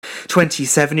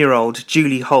27-year-old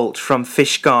Julie Holt from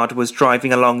Fishguard was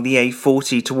driving along the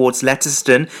A40 towards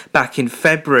Letterston back in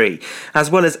February. As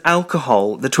well as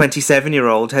alcohol, the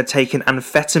 27-year-old had taken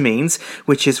amphetamines,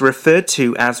 which is referred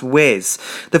to as whiz.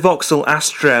 The Vauxhall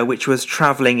Astra, which was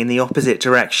travelling in the opposite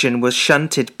direction, was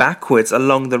shunted backwards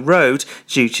along the road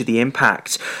due to the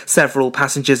impact. Several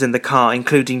passengers in the car,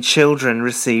 including children,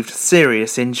 received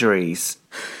serious injuries.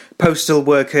 Postal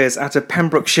workers at a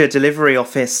Pembrokeshire delivery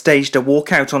office staged a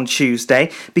walkout on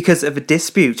Tuesday because of a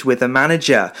dispute with a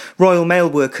manager. Royal Mail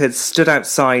workers stood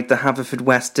outside the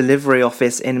Haverfordwest delivery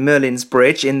office in Merlin's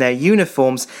Bridge in their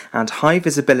uniforms and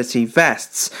high-visibility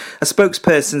vests. A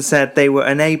spokesperson said they were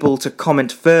unable to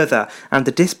comment further and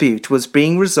the dispute was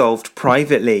being resolved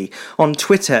privately. On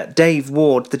Twitter, Dave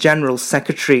Ward, the General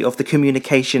Secretary of the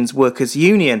Communications Workers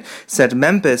Union, said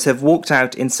members have walked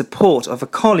out in support of a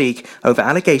colleague over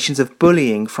allegations of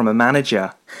bullying from a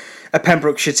manager. A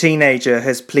Pembrokeshire teenager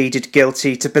has pleaded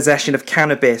guilty to possession of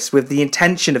cannabis with the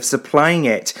intention of supplying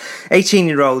it.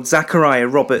 18-year-old Zachariah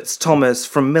Roberts Thomas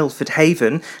from Milford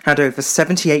Haven had over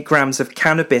 78 grams of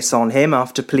cannabis on him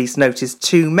after police noticed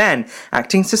two men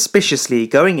acting suspiciously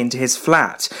going into his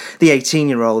flat. The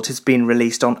 18-year-old has been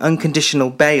released on unconditional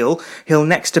bail. He'll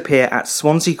next appear at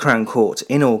Swansea Crown Court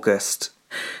in August.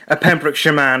 A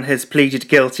Pembrokeshire man has pleaded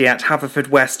guilty at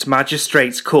Haverfordwest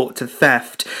Magistrates Court to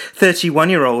theft.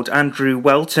 31-year-old Andrew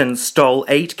Welton stole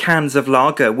 8 cans of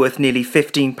lager worth nearly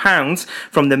 £15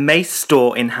 from the Mace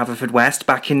store in Haverfordwest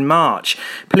back in March.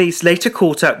 Police later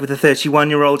caught up with the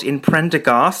 31-year-old in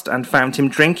Prendergast and found him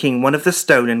drinking one of the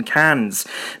stolen cans.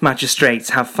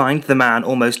 Magistrates have fined the man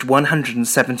almost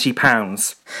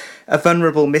 £170. A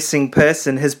vulnerable missing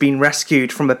person has been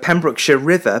rescued from a Pembrokeshire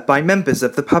river by members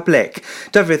of the public.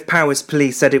 Dyfed Powys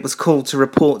Police said it was called to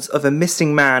reports of a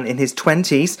missing man in his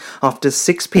 20s after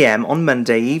 6 p.m. on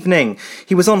Monday evening.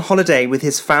 He was on holiday with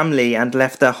his family and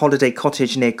left their holiday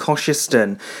cottage near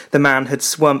Cosherston. The man had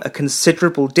swum a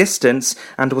considerable distance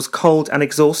and was cold and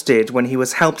exhausted when he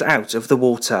was helped out of the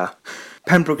water.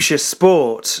 Pembrokeshire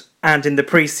Sport. And in the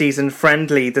pre-season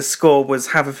friendly, the score was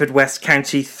Haverfordwest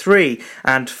County 3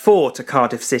 and 4 to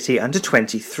Cardiff City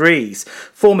under-23s.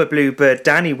 Former Bluebird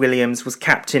Danny Williams was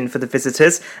captain for the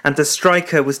visitors and the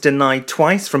striker was denied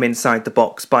twice from inside the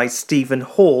box by Stephen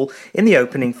Hall in the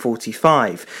opening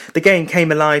 45. The game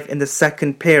came alive in the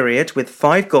second period with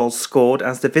 5 goals scored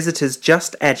as the visitors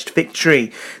just edged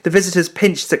victory. The visitors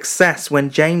pinched success when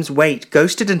James Waite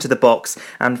ghosted into the box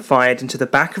and fired into the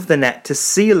back of the net to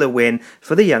seal a win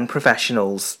for the young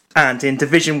professionals. And in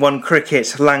Division 1 cricket,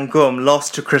 Llangwm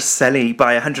lost to Cresselly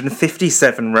by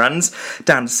 157 runs.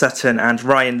 Dan Sutton and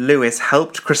Ryan Lewis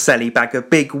helped Cresselly bag a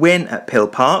big win at Pill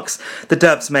Parks. The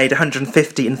Dubs made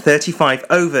 150 in 35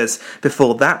 overs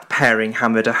before that pairing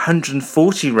hammered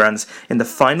 140 runs in the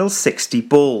final 60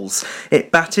 balls. It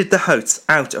batted the hosts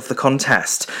out of the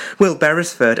contest. Will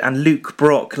Beresford and Luke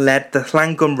Brock led the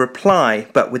Llangwm reply,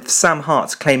 but with Sam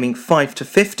Hart claiming 5 to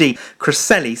 50,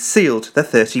 Cresselly sealed the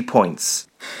 30 points.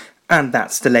 And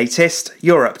that's the latest.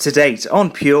 You're up to date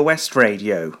on Pure West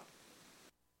Radio.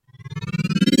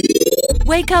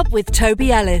 Wake up with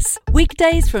Toby Ellis.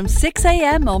 Weekdays from 6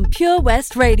 a.m. on Pure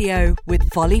West Radio with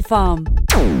Folly Farm.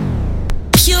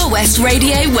 Pure West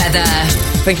Radio weather.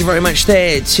 Thank you very much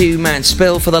there to Matt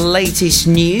Spill for the latest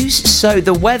news. So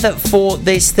the weather for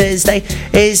this Thursday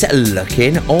is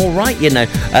looking all right, you know.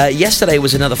 Yesterday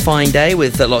was another fine day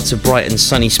with lots of bright and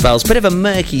sunny spells. Bit of a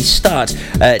murky start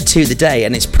to the day,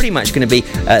 and it's pretty much going to be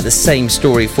the same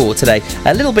story for today.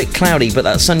 A little bit cloudy, but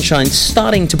that sunshine's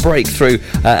starting to break through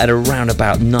at around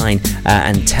about 9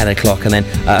 and 10 o'clock. And then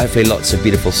hopefully lots of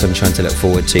beautiful sunshine to look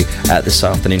forward to this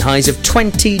afternoon. Highs of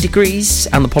 20 degrees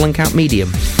and the pollen count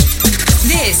medium.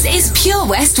 This is Pure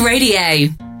West Radio.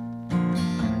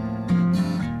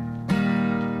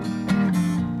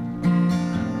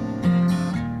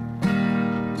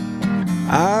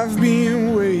 I've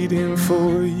been waiting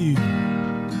for you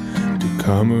to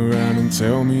come around and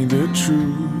tell me the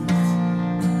truth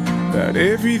about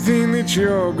everything that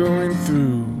you're going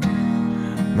through.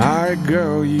 My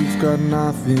girl, you've got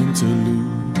nothing to lose.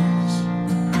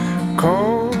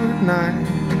 Cold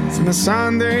nights and a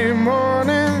Sunday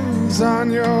mornings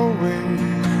on your way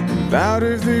and out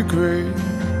of the grave.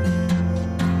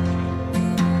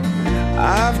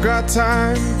 I've got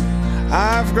time,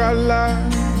 I've got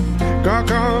love, got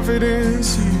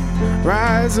confidence, you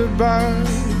rise above.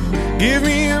 Give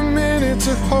me a minute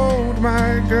to hold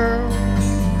my girl.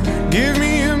 Give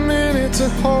me a minute to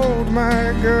hold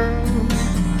my girl.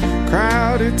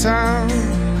 Crowded town,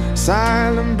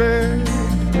 silent bed,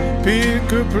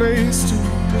 pick a place to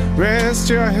rest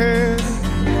your head.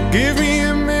 Give me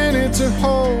a minute minute to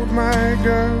hold my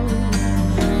girl.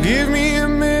 Give me a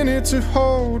minute to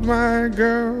hold my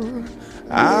girl.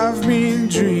 I've been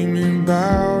dreaming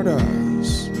about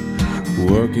us,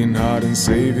 working hard and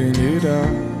saving it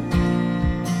up.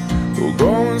 We'll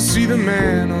go and see the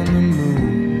man on the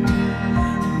moon.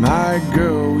 My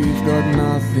girl, we've got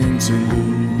nothing to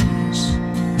lose.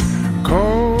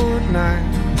 Cold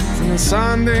nights and the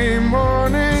Sunday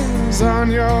mornings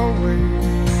on your way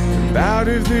and out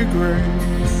of the grave.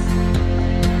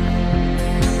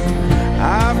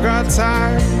 I've got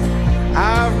time,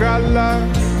 I've got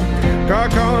love, got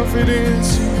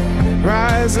confidence,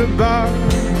 rise above.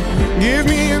 Give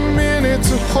me a minute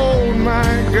to hold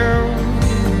my girl.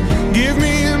 Give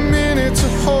me a minute to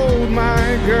hold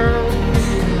my girl.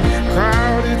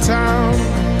 Crowded town,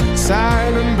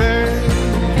 silent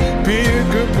bed, be a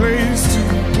good place to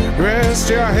rest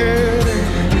your head.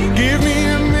 Give me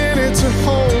a minute to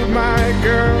hold my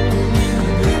girl.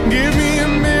 Give me a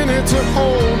minute to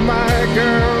hold my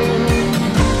girl.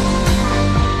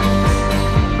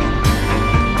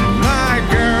 My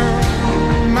girl,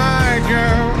 my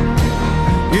girl.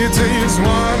 It takes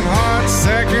one hot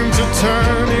second to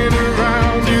turn it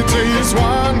around. It takes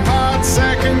one hot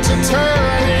second to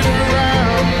turn it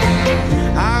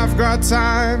around. I've got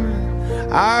time,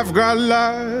 I've got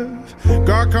love,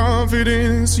 got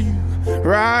confidence, you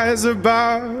rise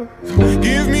above.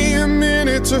 Give me a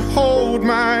minute to hold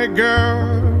my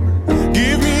girl.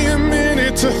 Give me a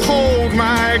minute to hold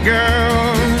my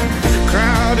girl.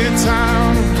 Crowded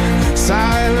town,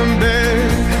 silent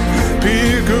bed,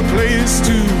 pick a place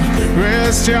to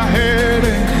rest your head.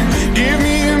 Give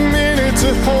me a minute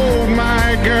to hold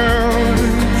my girl.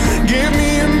 Give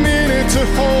me a minute to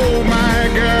hold my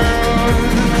girl.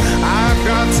 I've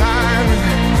got time,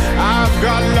 I've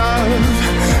got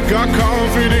love, got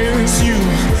confidence, you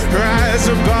rise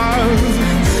above.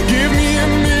 Give me a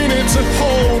minute to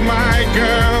hold my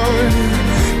girl.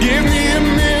 Give me a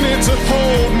minute to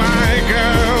hold my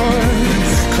girl.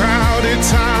 Crowded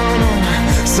town,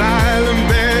 silent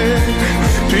bed,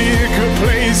 pick a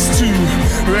place to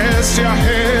rest your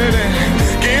head.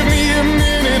 Give me a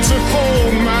minute to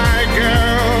hold my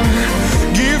girl.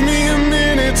 Give me a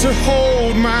minute to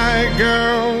hold my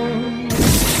girl.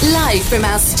 Live from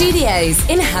our studios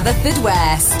in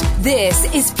Haverfordwest,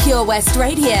 this is Pure West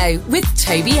Radio with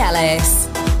Toby Ellis.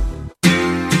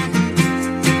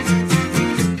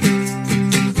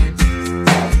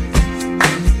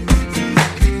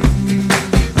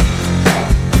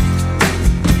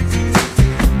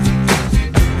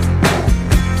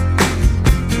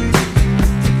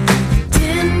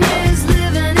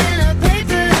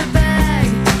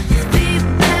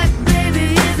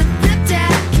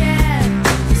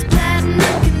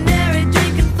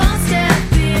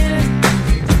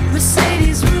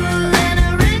 Mercedes rule and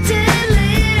a rented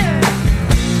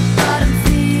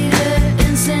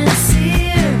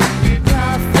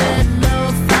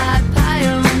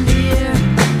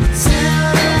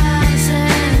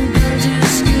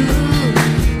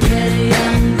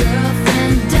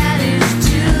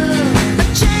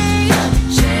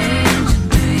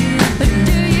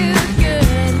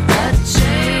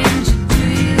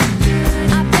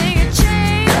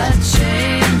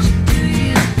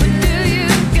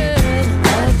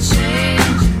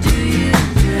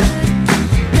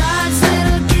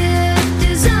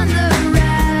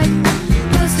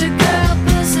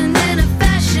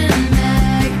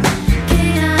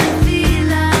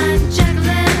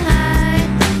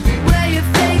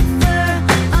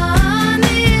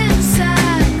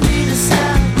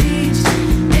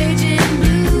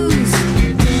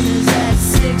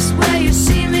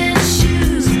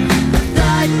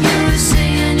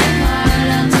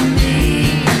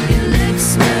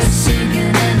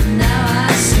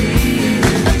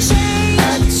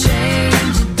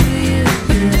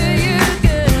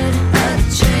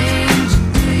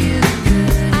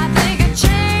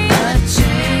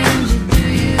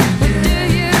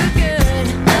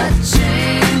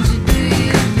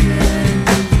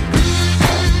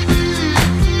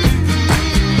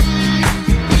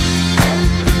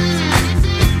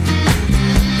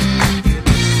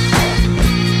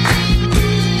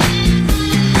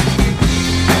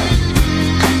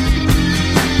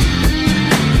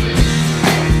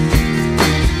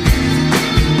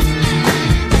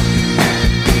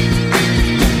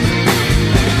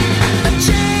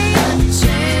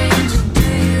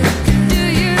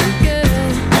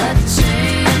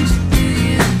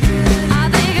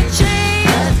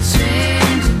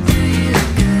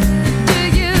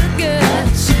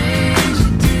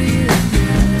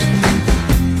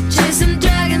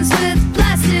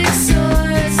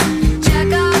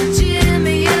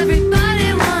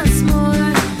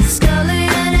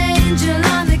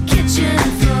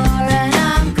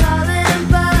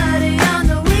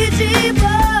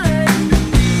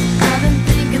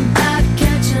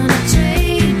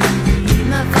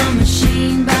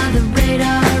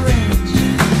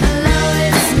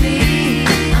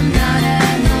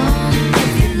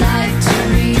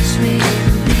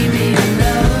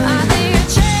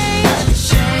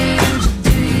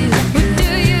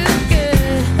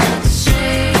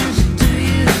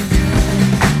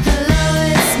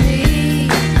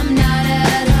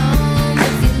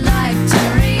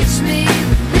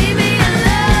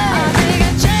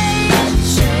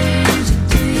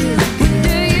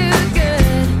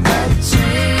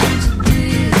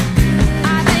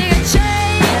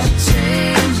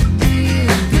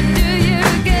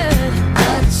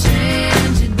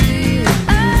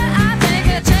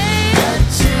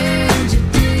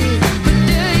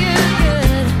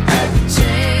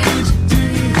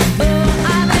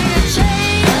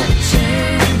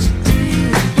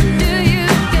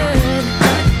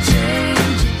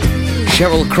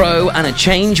Sheryl Crow and A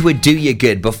Change Would Do You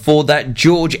Good. Before that,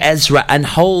 George Ezra and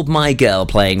Hold My Girl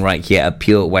playing right here at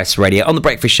Pure West Radio on The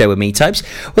Breakfast Show with me, Topes,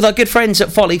 with our good friends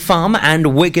at Folly Farm,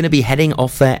 and we're going to be heading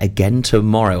off there again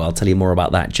tomorrow. I'll tell you more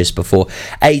about that just before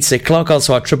 8 o'clock.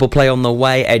 Also, our triple play on the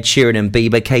way, Ed Sheeran and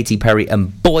Bieber, Katy Perry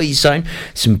and Boyzone.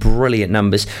 Some brilliant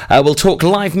numbers. We'll talk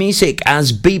live music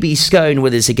as BB Scone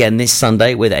with us again this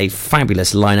Sunday with a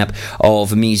fabulous lineup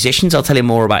of musicians. I'll tell you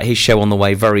more about his show on the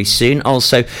way very soon.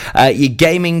 Also, your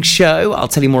gaming show, I'll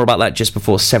tell you more about that just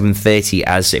before 7:30,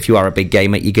 as if you are a big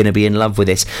gamer, you're going to be in love with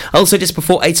this. Also, just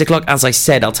before 8 o'clock, as I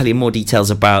said, I'll tell you more details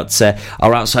about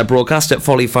our outside broadcast at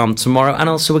Folly Farm tomorrow, and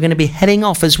also we're going to be heading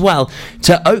off as well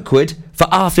to Oakwood for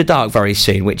After Dark very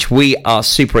soon, which we are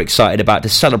super excited about. To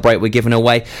celebrate, we're giving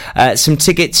away some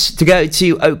tickets to go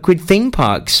to Oakwood Theme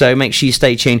Park, so make sure you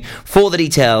stay tuned for the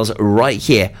details right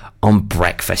here on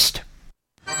Breakfast.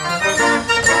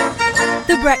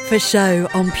 The Breakfast Show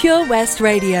on Pure West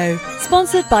Radio,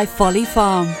 sponsored by Folly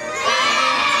Farm.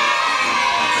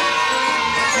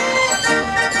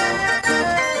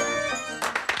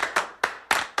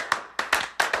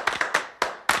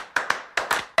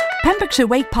 Pembrokeshire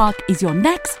Wake Park is your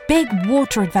next big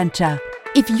water adventure.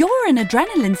 If you're an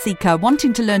adrenaline seeker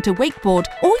wanting to learn to wakeboard,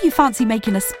 or you fancy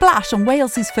making a splash on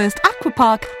Wales's first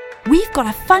aquapark, we've got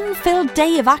a fun-filled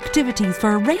day of activities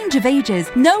for a range of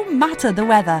ages, no matter the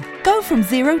weather. Go from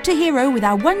zero to hero with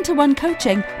our one-to-one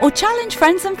coaching, or challenge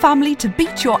friends and family to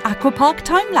beat your aquapark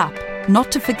time lap.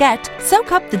 Not to forget,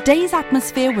 soak up the day's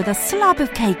atmosphere with a slab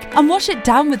of cake and wash it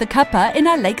down with a cuppa in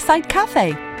our lakeside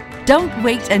cafe. Don't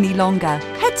wait any longer.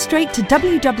 Head straight to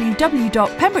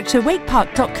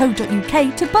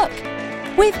www.pembrokeshirewakepark.co.uk to book.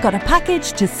 We've got a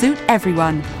package to suit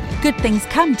everyone. Good things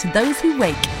come to those who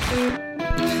wake.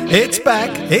 It's back,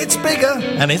 it's bigger,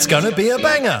 and it's going to be a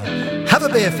banger. Have a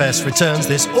Beer Fest returns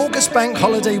this August bank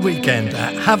holiday weekend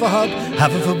at Haverhub,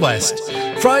 Haverfordwest.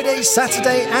 Friday,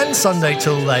 Saturday and Sunday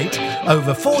till late.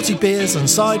 Over 40 beers and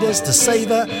ciders to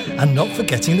savour, and not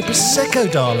forgetting the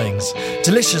Prosecco darlings.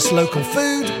 Delicious local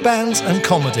food, bands and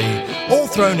comedy, all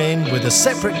thrown in with a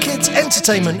separate kids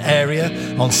entertainment area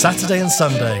on Saturday and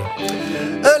Sunday.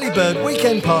 Early bird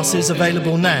weekend passes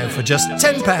available now for just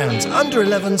 £10. Under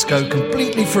 11s go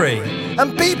completely free.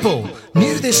 And people,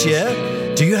 new this year,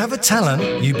 do you have a talent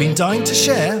you've been dying to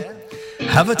share?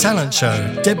 Have a Talent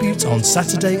Show debuts on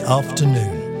Saturday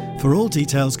afternoon. For all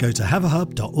details, go to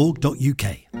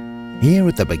haverhub.org.uk. Here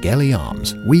at the Begelly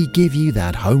Arms, we give you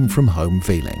that home from home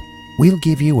feeling. We'll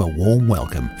give you a warm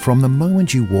welcome from the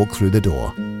moment you walk through the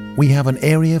door. We have an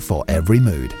area for every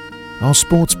mood. Our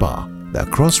sports bar, the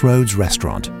Crossroads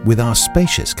restaurant with our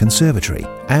spacious conservatory,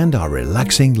 and our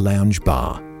relaxing lounge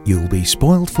bar. You'll be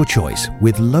spoiled for choice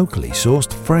with locally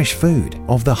sourced fresh food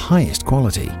of the highest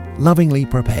quality, lovingly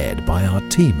prepared by our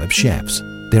team of chefs.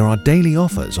 There are daily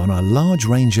offers on a large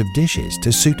range of dishes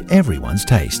to suit everyone's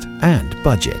taste and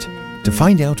budget. To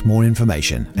find out more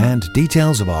information and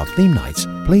details of our theme nights,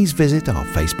 please visit our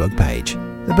Facebook page,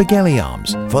 The Begelly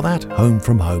Arms, for that home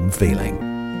from home feeling.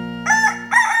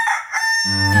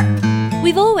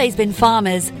 We've always been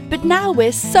farmers, but now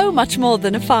we're so much more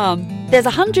than a farm. There's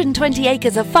 120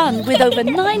 acres of fun with over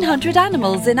 900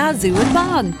 animals in our zoo and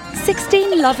barn,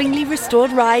 16 lovingly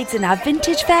restored rides in our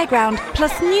vintage fairground,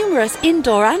 plus numerous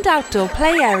indoor and outdoor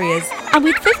play areas. And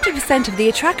with 50% of the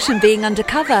attraction being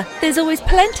undercover, there's always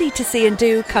plenty to see and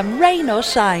do come rain or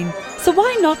shine. So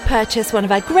why not purchase one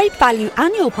of our great value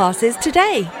annual passes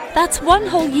today? That's one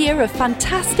whole year of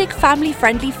fantastic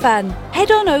family-friendly fun.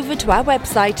 Head on over to our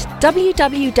website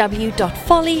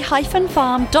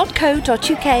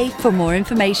www.folly-farm.co.uk for more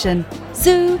information.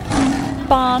 Zoo,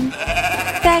 barn,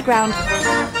 fairground,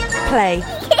 play.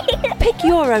 Pick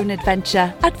your own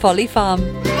adventure at Folly Farm.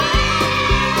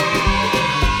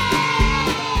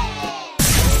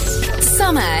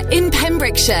 Summer in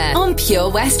Pembrokeshire on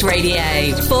Pure West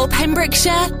Radio. For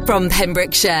Pembrokeshire, from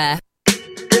Pembrokeshire.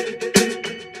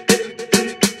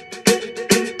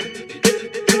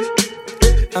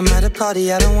 I'm at a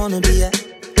party I don't wanna be at,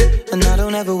 and I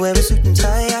don't ever wear a suit and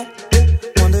tie yet.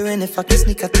 Wondering if I can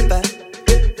sneak out the back.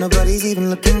 Nobody's even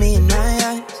looking me in my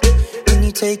eyes. When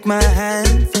you take my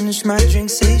hand, finish my drink,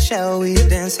 say shall we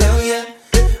dance? Hell yeah.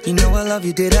 You know I love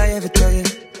you, did I ever tell you?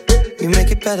 You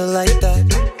make it better like that.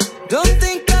 Don't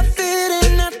think I fit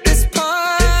in at this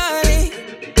party.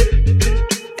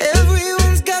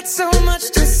 Everyone's got so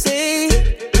much to say.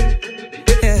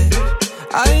 Yeah,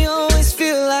 I always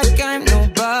feel like I'm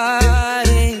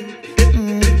nobody.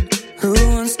 Who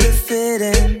wants to fit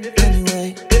in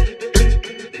anyway?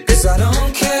 'Cause I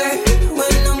don't care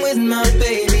when I'm with my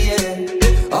baby, yeah.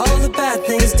 All the bad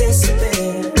things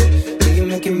disappear. You're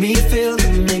making me feel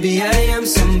that maybe I am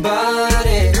somebody.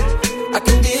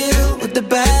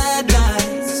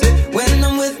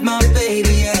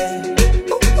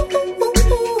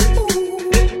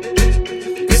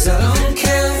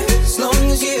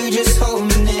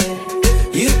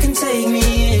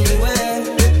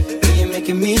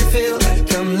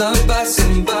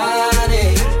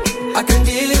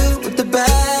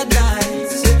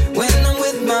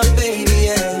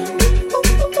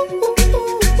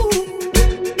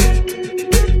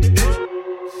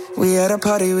 at a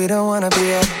party we don't wanna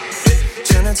be at.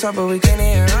 Trying to talk but we can't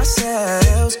hear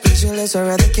ourselves. Speechless, I'd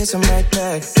rather kiss them right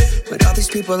back. With all these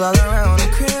people all around,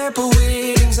 I'm crippled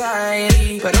with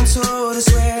anxiety. But I'm told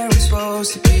it's where I'm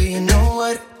supposed to be. You know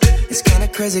what? It's kinda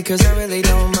crazy cause I really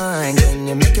don't mind. Can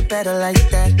you make it better like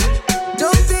that?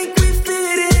 Don't think we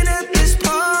fit in at this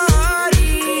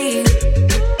party.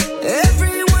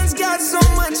 Everyone's got so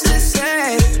much to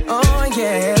say. Oh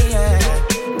yeah, yeah.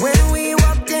 When we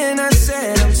walked in I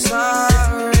said I'm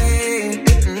sorry.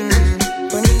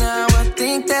 But now I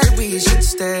think that we should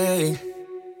stay.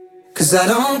 Cause I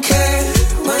don't care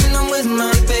when I'm with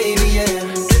my baby,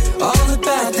 yeah. All the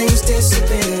bad things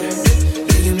disappear.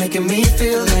 You're making me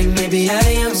feel like maybe I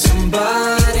am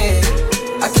somebody.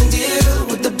 I can deal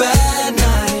with the bad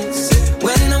nights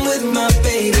when I'm with my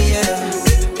baby, yeah.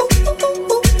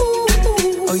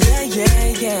 Oh yeah, yeah,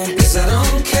 yeah. Cause I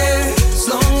don't care as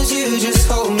long as you just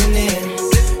hold me near.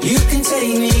 You can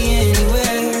take me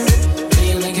anywhere.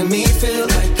 You're making me feel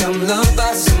like I'm loved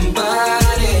by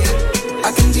somebody.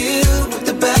 I can deal with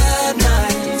the bad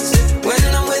nights when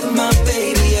I'm with my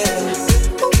baby, yeah.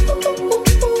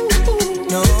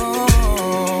 No,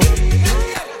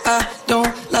 I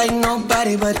don't like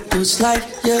nobody but you. It's like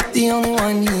you're the only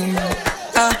one here.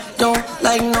 I don't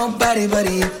like nobody but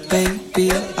you,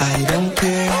 baby. I don't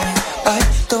care. I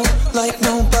don't like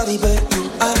nobody but you.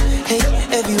 I hate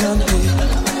everyone here.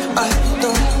 I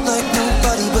don't like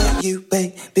nobody but you,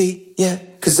 baby, yeah.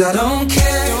 Cause I don't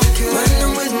care when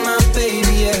I'm with my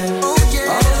baby, yeah. All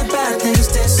the bad things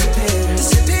disappear.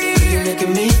 You're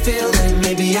making me feel like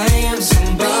maybe I am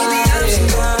somebody.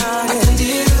 I can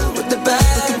deal with the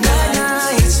bad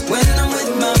nights when I'm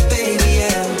with my baby,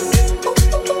 yeah.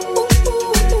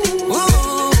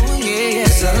 Ooh, yeah.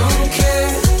 Cause I don't care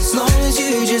as long as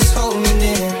you just hold me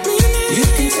near. You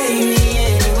can take me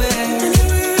anywhere.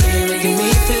 You're making me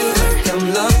feel like I'm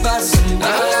loved by somebody.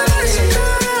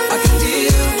 I can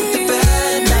deal with the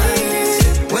bad nights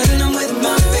when I'm with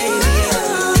my baby,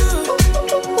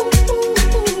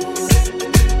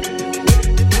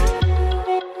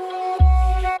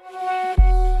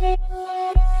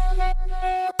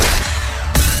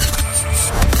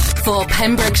 For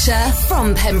Pembrokeshire,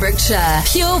 from Pembrokeshire,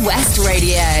 Pure West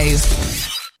Radio.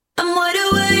 I'm wide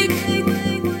awake.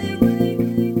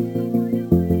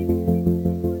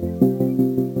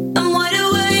 I'm wide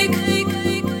awake.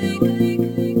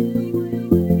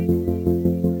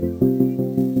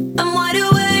 I'm wide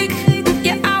awake.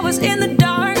 Yeah, I was in the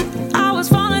dark. I was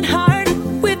falling hard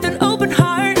with an open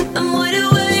heart. I'm wide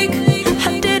awake.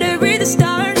 I didn't read the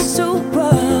stars so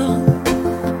well.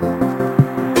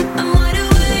 I'm wide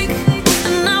awake,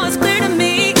 and now it's clear to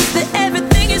me that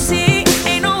everything you see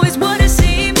ain't always what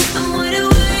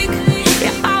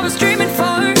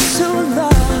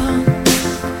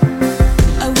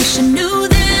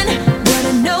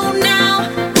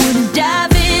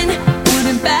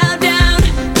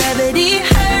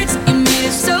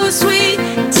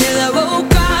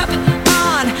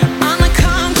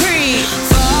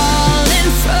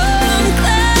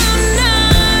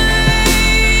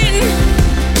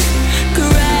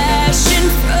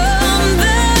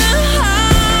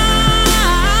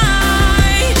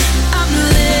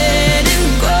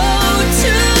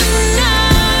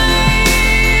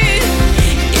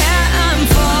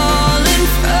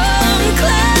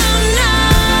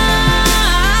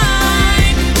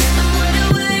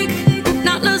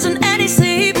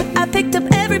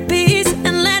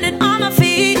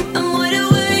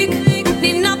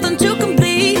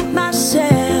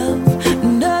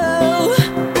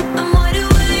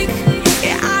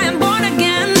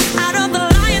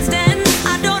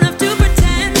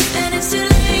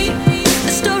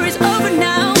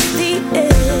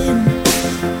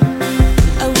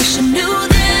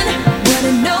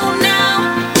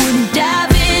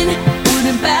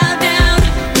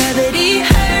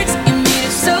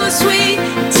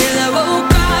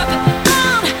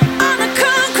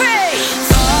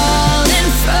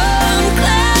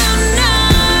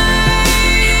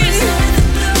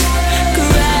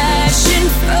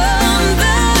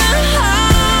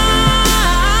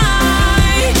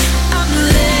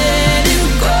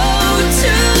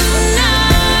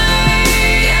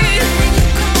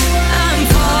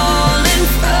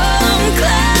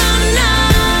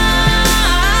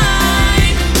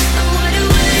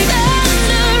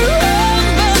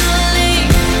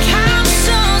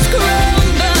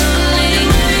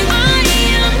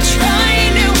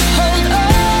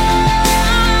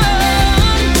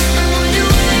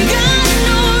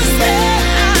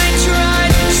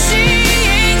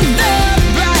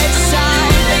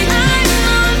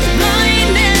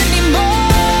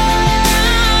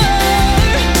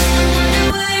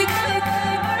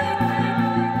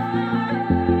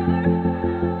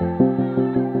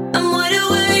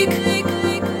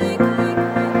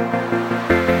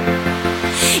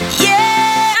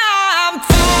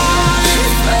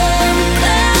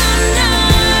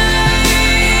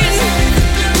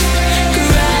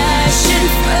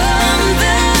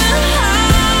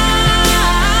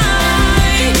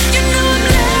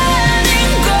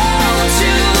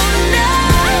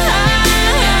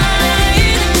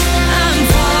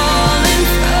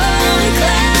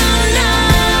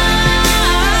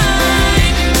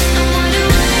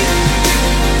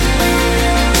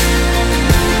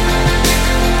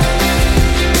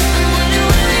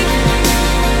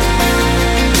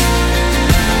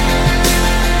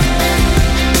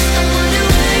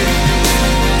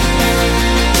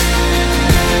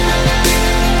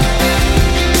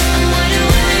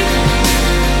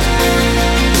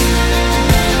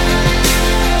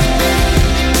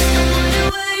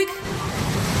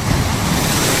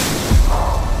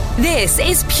This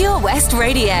is Pure West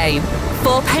Radio.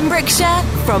 For Pembrokeshire,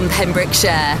 from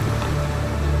Pembrokeshire.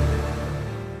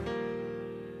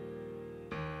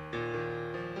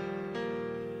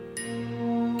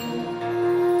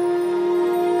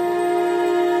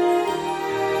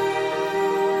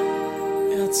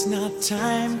 It's not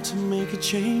time to make a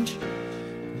change.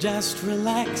 Just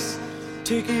relax,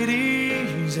 take it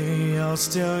easy. You're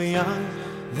still young,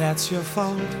 that's your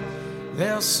fault.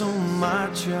 There's so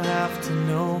much you have to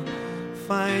know.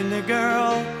 Find a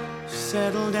girl,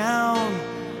 settle down.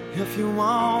 If you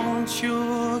want,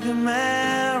 you can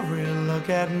marry. Look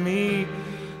at me,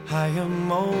 I am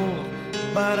old,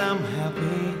 but I'm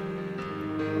happy.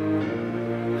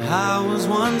 I was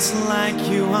once like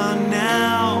you are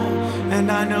now, and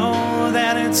I know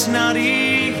that it's not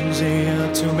easy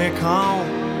to be calm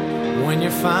when you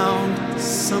found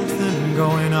something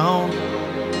going on.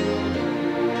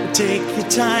 Take your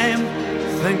time,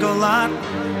 think a lot,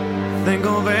 think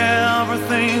of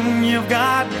everything you've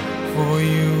got. For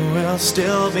you will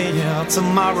still be here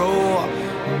tomorrow,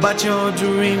 but your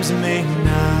dreams may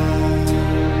not.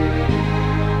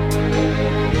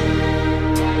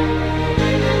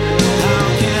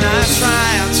 I try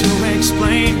to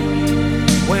explain.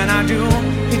 When I do,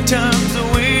 it turns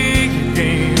away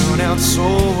again. It's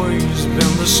always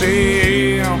been the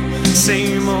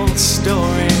same old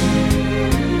story.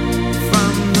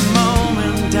 From the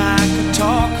moment I could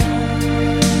talk,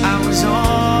 I was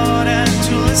ordered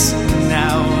to listen.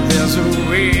 Now there's a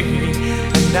way,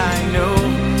 and I know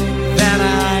that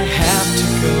I have to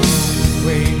go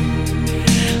away.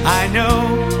 I know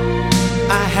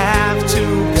I have to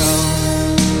go.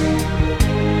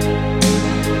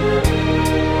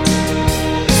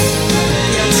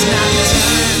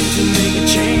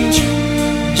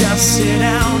 Sit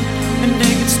down and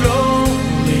take it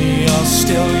slowly. You're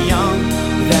still young,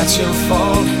 that's your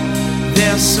fault.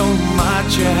 There's so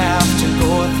much you have to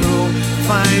go through.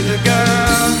 Find a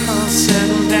girl,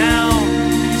 settle down.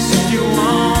 If you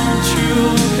want, you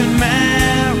can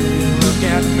marry. Look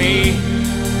at me,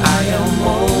 I am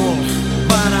old,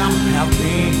 but I'm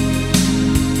happy.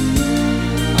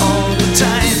 All the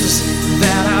times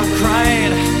that I've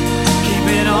cried,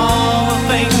 keeping all the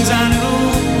things I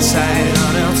knew inside.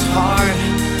 It's hard,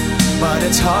 but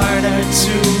it's harder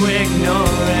to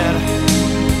ignore it.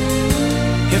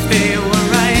 If they were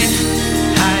right,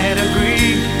 I'd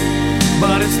agree,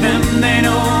 but it's them they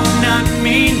know, not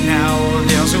me. Now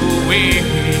there's a way,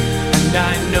 and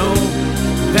I know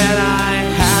that I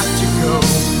have to go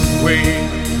away.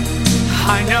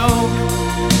 I know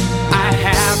I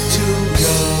have to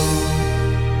go.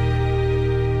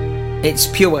 It's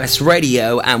Pure West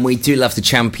Radio, and we do love to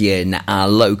champion our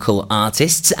local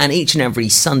artists. And each and every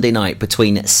Sunday night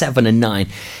between 7 and 9,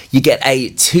 you get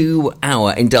a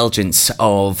 2-hour indulgence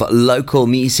of local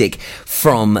music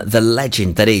from the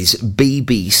legend that is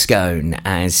BB Skone,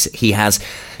 as he has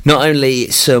not only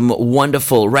some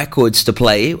wonderful records to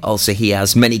play, also he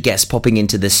has many guests popping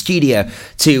into the studio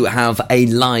to have a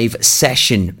live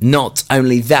session. Not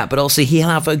only that, but also he'll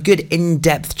have a good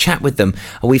in-depth chat with them.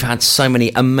 We've had so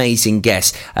many amazing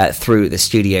guests through the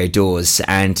studio doors,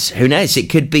 and who knows,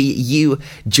 it could be you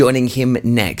joining him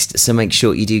next. So make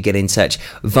sure you do get in touch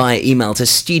via email to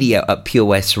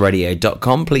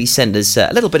studio@purewestradio.com. Please send us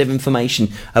a little bit of information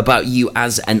about you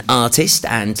as an artist,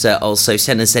 and also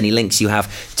send us any links you have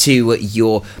to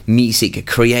your music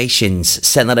creations.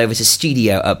 Send that over to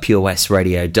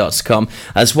studio@purewestradio.com,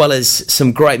 as well as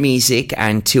some great music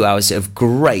and 2 hours of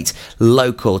great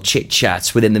local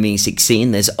chit-chats within the music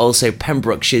scene. There's also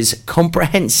Pembrokeshire's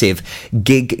comprehensive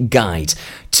gig guide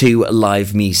to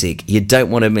live music. You don't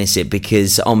want to miss it,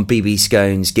 because on BB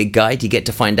Skone's gig guide you get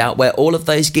to find out where all of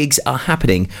those gigs are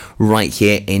happening right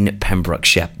here in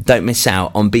Pembrokeshire. Don't miss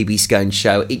out on BB Skone's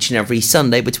show each and every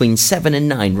Sunday between 7 and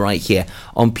 9 right here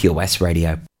on Pure West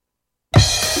Radio.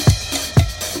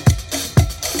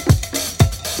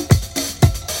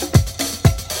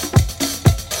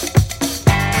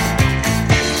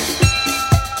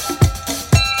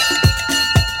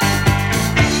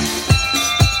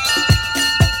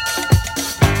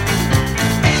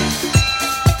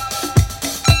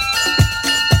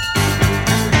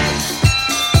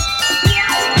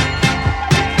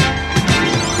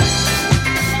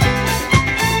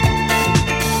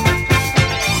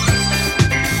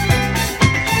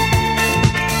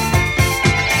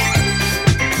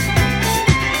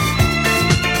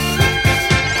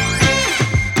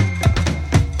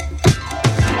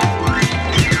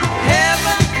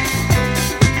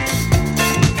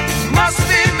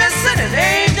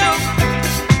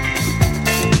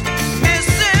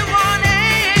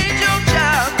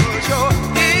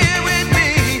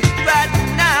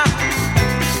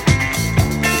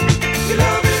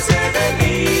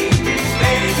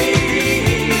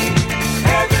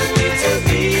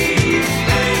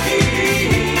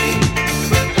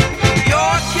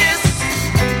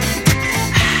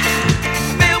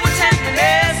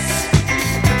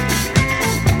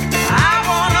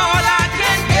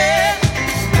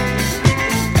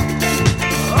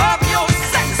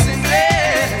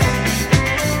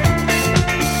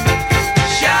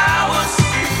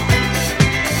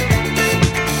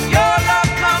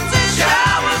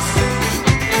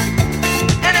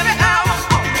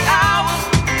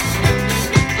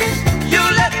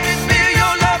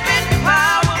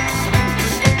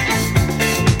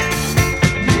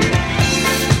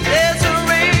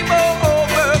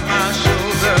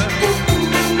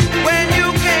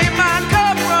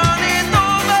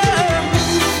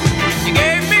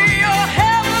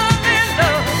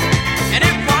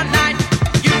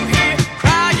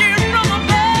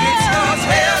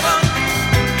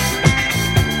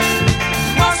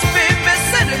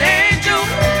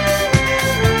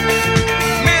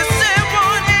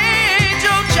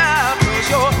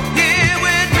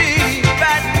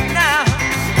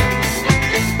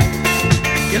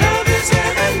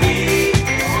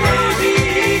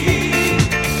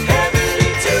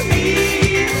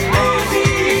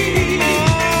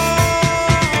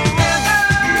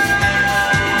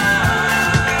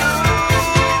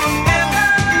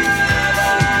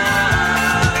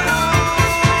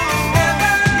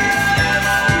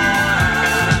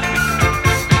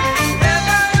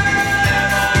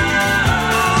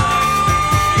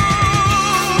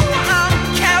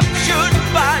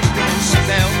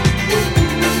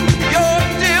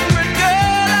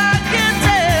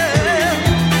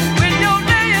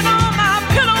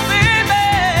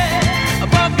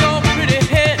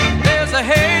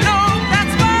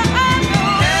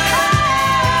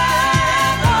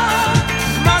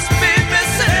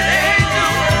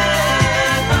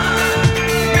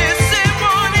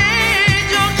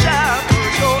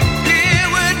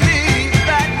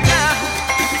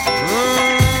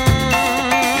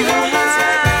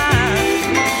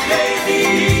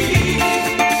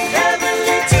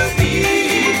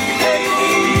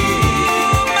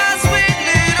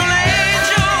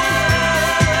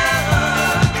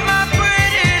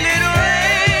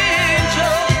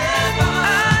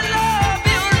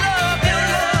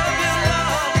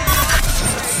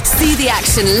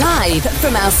 Pembrokeshire live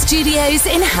from our studios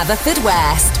in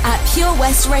Haverfordwest at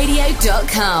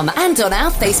purewestradio.com and on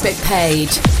our Facebook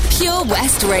page, Pure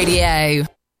West Radio.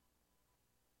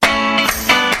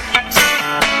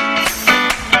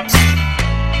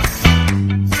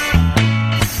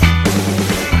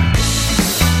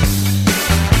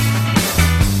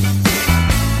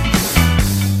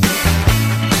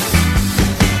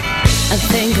 I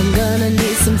think I'm gonna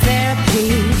need some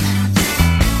therapy.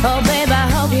 Oh babe, I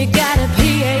hope you got a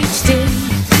PhD.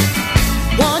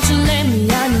 Won't you lay me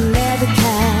on the leather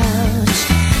couch?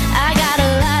 I got a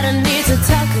lot I need to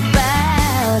talk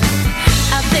about.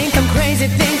 I think I'm crazy,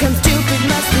 think I'm stupid,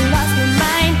 must have lost my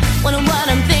mind. Wonder what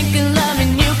I'm thinking,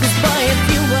 loving you, 'cause boy, if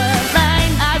you were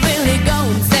mine, I'd really go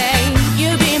insane.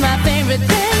 You'd be my favorite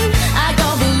thing. I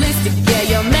go ballistic, yeah,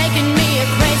 you're making me a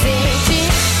crazy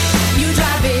chick. You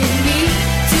driving me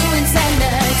to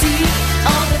insanity.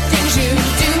 All the things you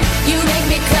do, you make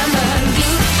me come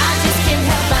unglued. I just can't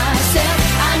help myself.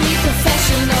 I need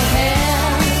professional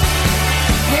help.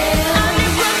 I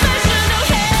need professional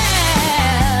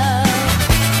help.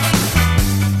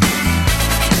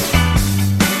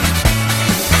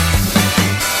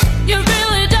 You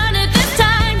really done it this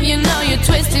time. You know you're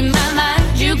twisting my mind.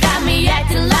 You got me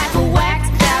acting like a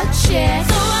whacked out chick.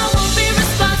 So I won't be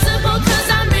responsible 'cause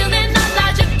I'm really not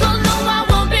logical. No, I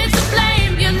won't be to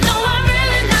blame. You know I'm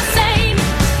really not sane.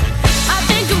 I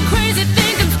think I'm crazy,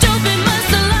 think I'm stupid, must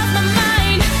have lost my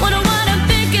mind. Wonder what I'm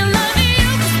thinking, loving you,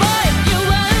 'cause boy, if you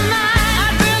were mine,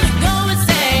 I'd really go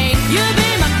insane. You'd be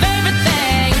my favorite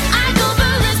thing. I go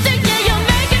ballistic, yeah, you're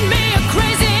making me a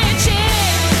crazy chick.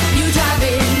 You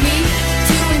driving me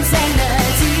to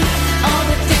insanity. All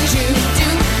the things you do,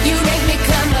 you make me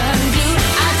come unglued.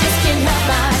 I just can't help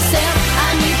myself. I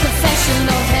need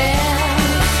professional help.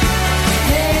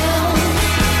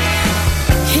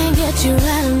 Can't get you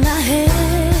out of my head.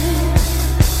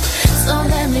 So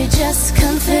let me just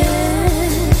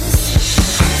confess.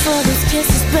 For these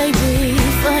kisses, baby,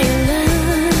 for your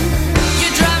love. You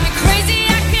drive me crazy,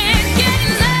 I can't get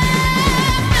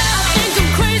enough. I think I'm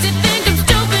crazy, think I'm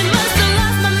stupid, must have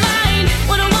lost my mind.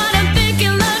 Wonder what I'm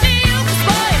thinking, loving you, 'cause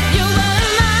boy, if you were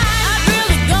mine, I'd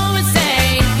really go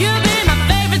insane. You'd be my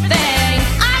favorite thing.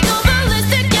 I go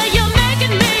ballistic, yeah, you're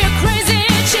making me a crazy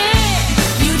chick.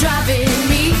 You driving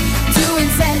me to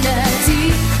insanity.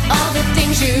 All the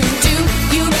things you do,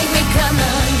 you make me come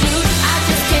unglued. I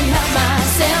just can't help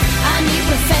myself. I need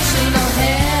professional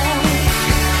help.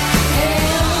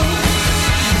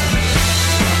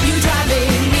 You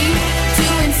driving me to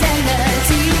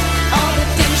insanity. All the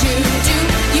things you do,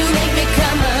 you make me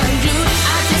come unglued.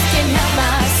 I just can't help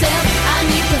myself. I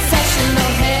need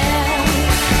professional help.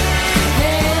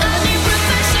 I need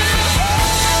professional help.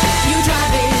 You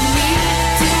driving me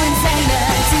to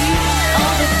insanity.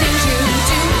 All the things you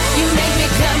do, you make me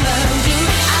come unglued.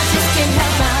 I just can't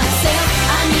help myself.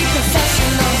 I need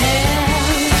professional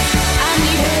help. I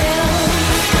need help.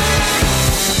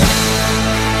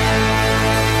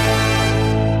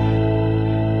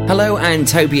 Hello, and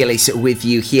Toby Ellis with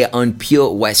you here on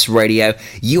Pure West Radio,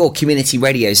 your community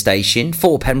radio station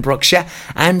for Pembrokeshire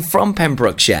and from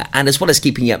Pembrokeshire. And as well as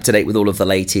keeping you up to date with all of the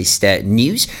latest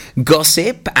news,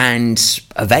 gossip and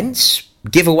events,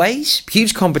 giveaways,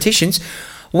 huge competitions,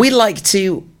 we like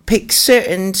to pick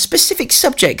certain specific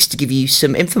subjects to give you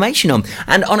some information on.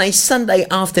 And on a Sunday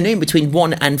afternoon between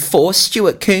 1 and 4,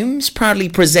 Stuart Coombs proudly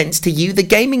presents to you the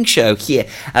gaming show here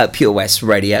at Pure West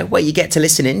Radio, where you get to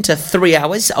listen in to 3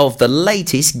 hours of the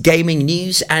latest gaming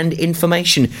news and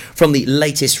information, from the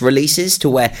latest releases to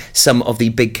where some of the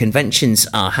big conventions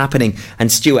are happening.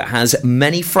 And Stuart has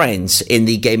many friends in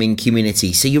the gaming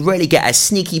community, so you really get a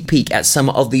sneaky peek at some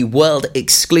of the world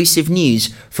exclusive news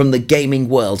from the gaming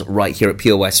world right here at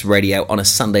Pure West Radio on a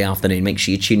Sunday afternoon. Make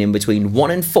sure you tune in between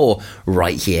 1 and 4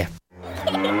 right here.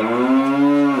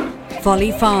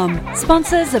 Folly Farm,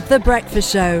 sponsors of The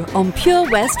Breakfast Show on Pure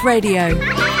West Radio.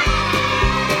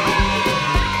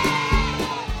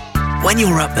 When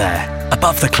you're up there,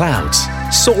 above the clouds,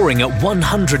 soaring at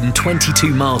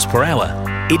 122 miles per hour,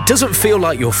 it doesn't feel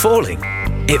like you're falling.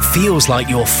 It feels like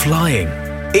you're flying.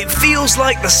 It feels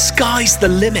like the sky's the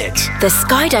limit. The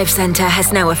Skydive Centre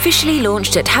has now officially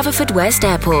launched at Haverfordwest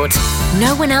Airport.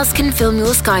 No one else can film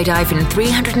your skydive in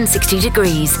 360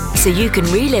 degrees, so you can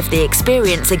relive the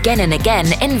experience again and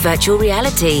again in virtual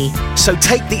reality. So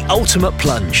take the ultimate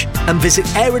plunge and visit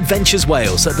Air Adventures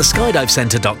Wales at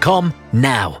theskydivecentre.com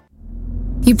now.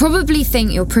 You probably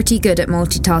think you're pretty good at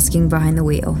multitasking behind the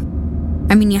wheel.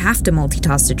 I mean, you have to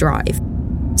multitask to drive.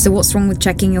 So what's wrong with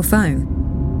checking your phone?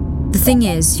 The thing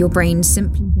is, your brain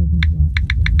simply doesn't work.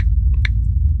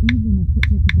 Even a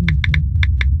quick look at a message,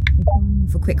 or firing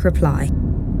off a quick reply,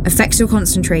 affects your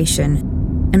concentration,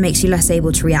 and makes you less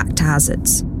able to react to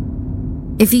hazards.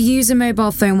 If you use a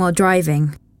mobile phone while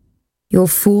driving, you're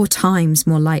 4 times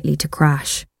more likely to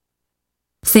crash.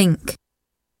 Think.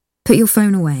 Put your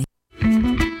phone away.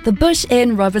 The Bush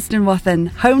Inn, Robertson Wathen,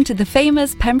 home to the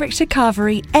famous Pembrokeshire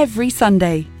Carvery every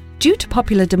Sunday. Due to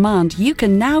popular demand, you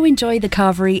can now enjoy the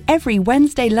Carvery every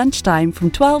Wednesday lunchtime from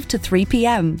 12 to 3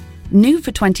 p.m. New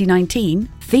for 2019,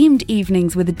 themed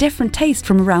evenings with a different taste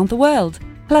from around the world,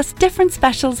 plus different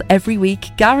specials every week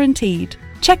guaranteed.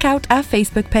 Check out our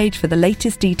Facebook page for the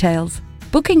latest details.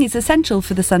 Booking is essential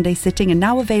for the Sunday sitting and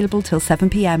now available till 7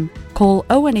 p.m. Call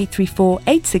 01834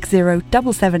 860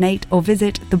 778 or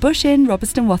visit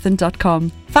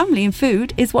thebushinnrobertsonwathen.com. Family and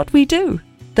food is what we do.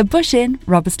 The Bush Inn,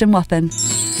 Robertson Wathen.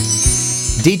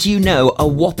 Did you know a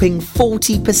whopping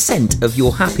 40% of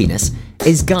your happiness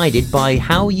is guided by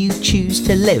how you choose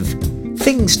to live?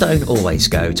 Things don't always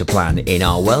go to plan in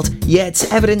our world, yet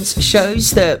evidence shows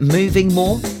that moving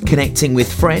more, connecting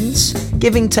with friends,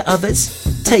 giving to others,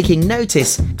 taking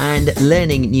notice and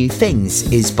learning new things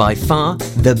is by far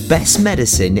the best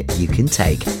medicine you can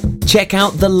take. Check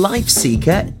out the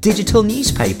LifeSeeker digital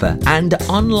newspaper and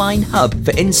online hub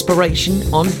for inspiration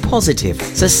on positive,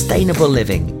 sustainable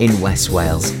living in West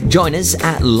Wales. Join us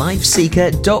at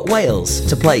lifeseeker.wales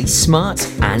to play smart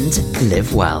and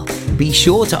live well. Be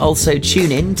sure to also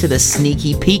tune in to the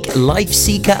Sneaky Peek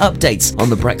LifeSeeker updates on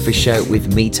The Breakfast Show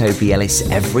with me, Toby Ellis,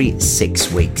 every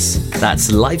 6 weeks.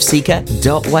 That's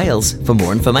lifeseeker.wales for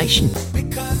more information.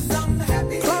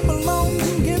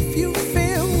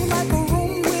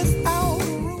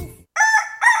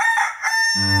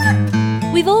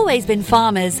 We've always been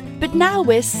farmers, but now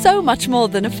we're so much more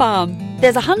than a farm.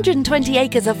 There's 120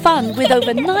 acres of fun with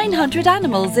over 900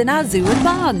 animals in our zoo and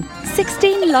barn,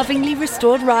 16 lovingly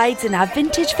restored rides in our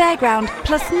vintage fairground,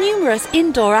 plus numerous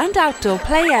indoor and outdoor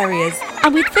play areas.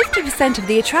 And with 50% of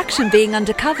the attraction being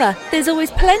undercover, there's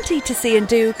always plenty to see and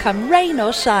do come rain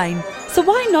or shine. So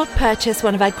why not purchase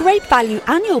one of our great value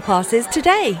annual passes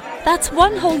today? That's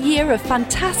 1 whole year of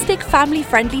fantastic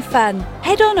family-friendly fun.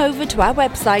 Head on over to our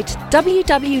website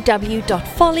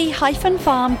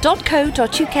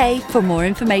www.folly-farm.co.uk for more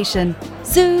information.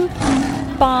 Zoo,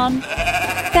 barn,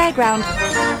 fairground,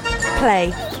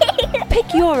 play.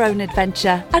 Pick your own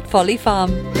adventure at Folly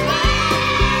Farm.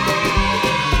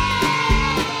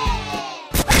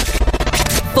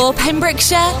 For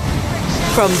Pembrokeshire,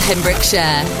 from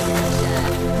Pembrokeshire,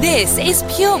 this is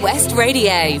Pure West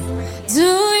Radio. Do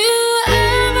you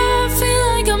ever feel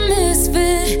like a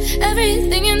misfit?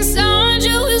 Everything inside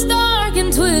you is dark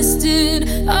and twisted.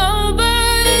 Oh,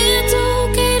 but it's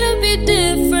okay to be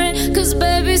different, 'cause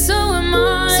baby, so am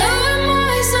I. So am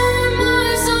I, so am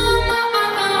I, so am I.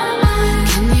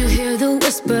 Can you hear the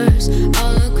whispers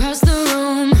all across the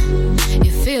room?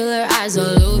 You feel her eyes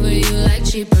all over you like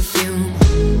cheap perfume.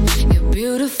 You're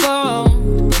beautiful,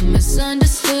 but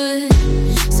misunderstood.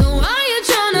 So why you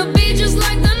tryna be just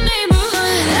like the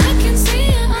neighborhood? I can see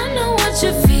it, I know what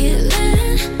you're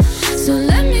feeling. So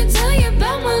let me tell you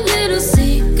about my little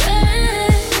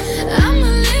secret. I'm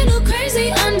a little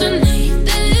crazy underneath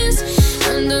this,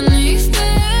 underneath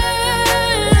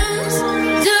this.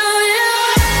 Do you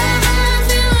ever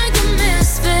feel like a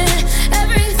misfit?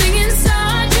 Everything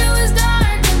inside you is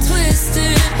dark and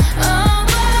twisted. Oh,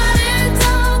 but it's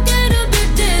okay to be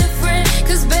different,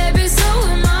 'cause baby, so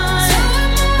am I. So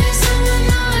am I, so am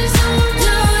I, so am I. Do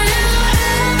you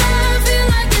ever feel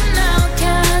like an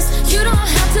outcast? You don't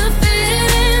have to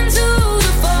fit into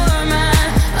the format.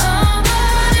 Oh,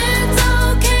 but it's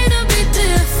okay to be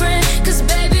different, 'cause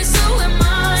baby, so am I.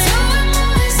 So am I,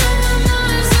 so am I,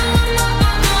 so am I.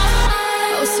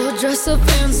 Oh, so dress so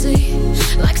fancy,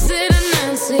 like Sid and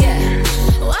Nancy.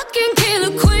 Oh, I can kill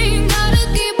a queen, gotta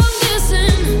keep on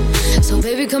kissing. So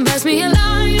baby, come pass me a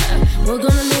lighter. We're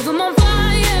gonna leave 'em on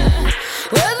fire.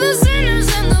 We're the sinners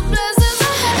and the blessings.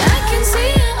 I can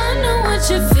see it, I know what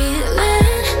you're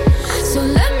feeling. So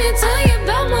let me tell you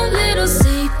about my little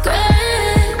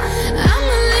secret. I'm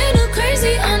a little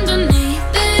crazy underneath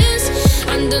this,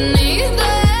 underneath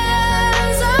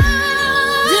this.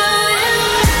 Do you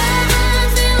ever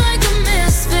feel like a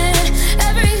misfit?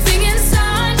 Everything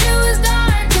inside you is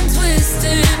dark and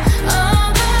twisted. Oh,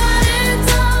 but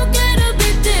it's okay to be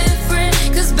different,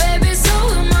 'cause baby, so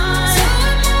am I. So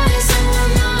am I, so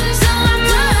am I, so am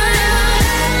I.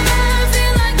 Do you ever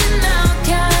feel like an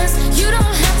outcast?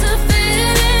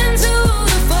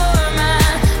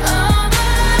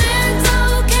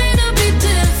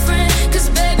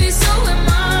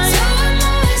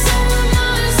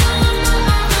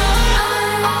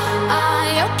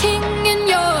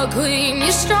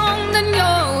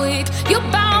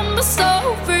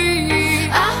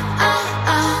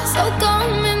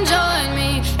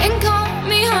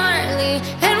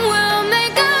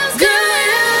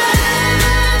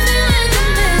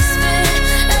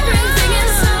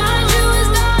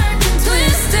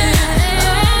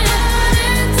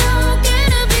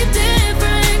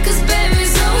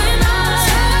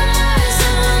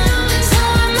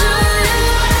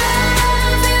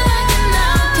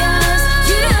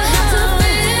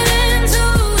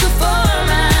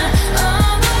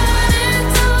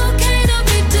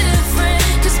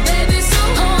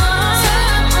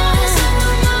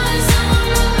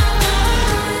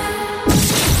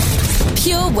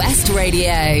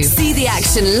 Radio. See the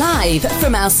action live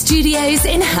from our studios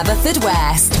in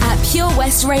Haverfordwest at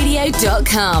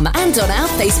purewestradio.com and on our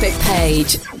Facebook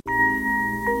page.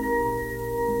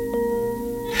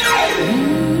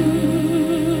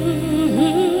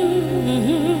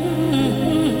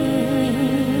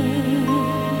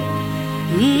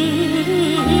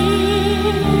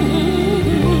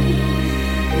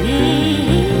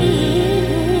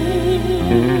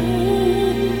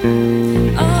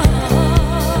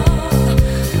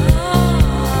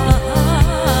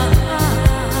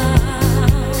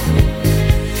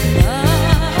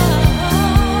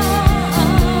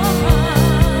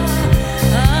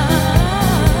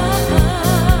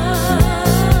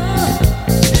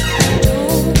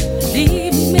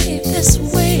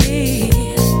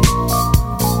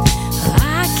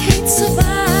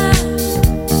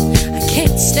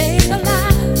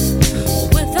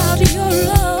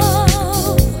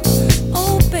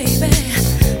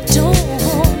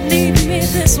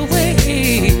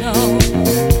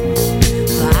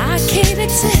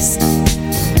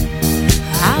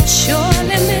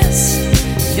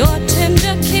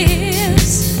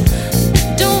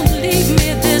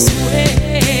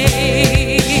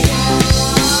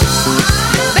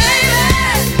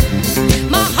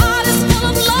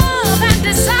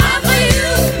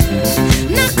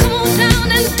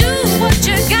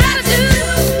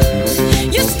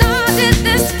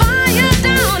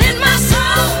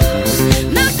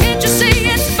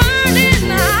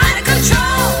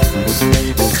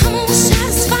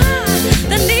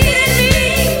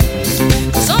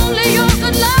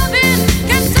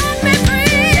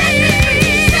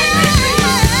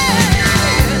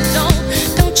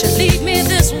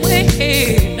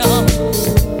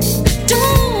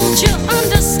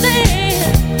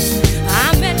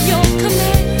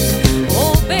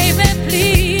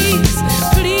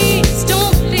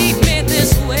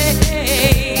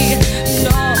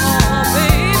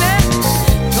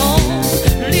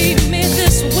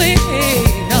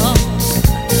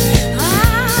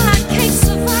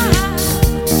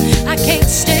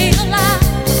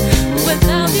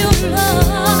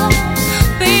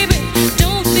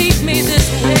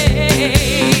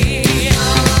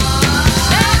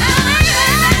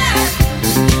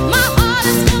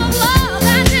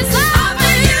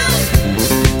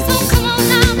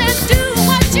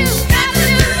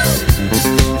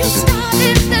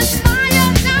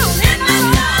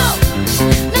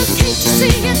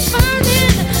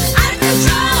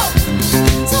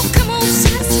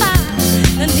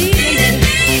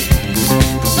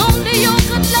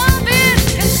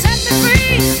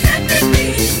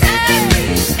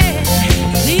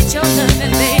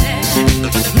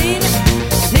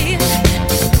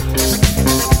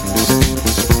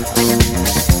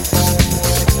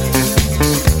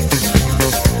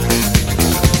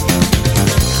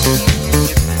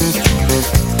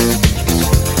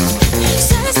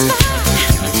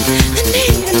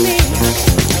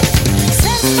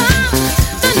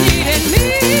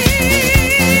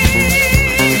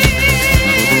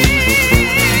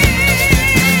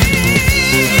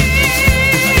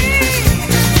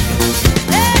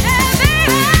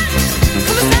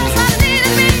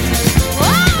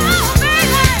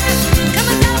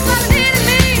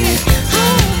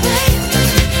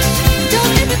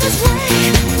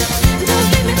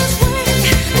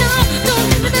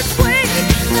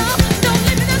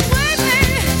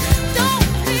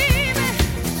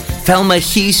 Thelma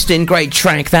Houston, great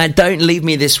track that. Don't Leave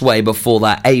Me This Way. Before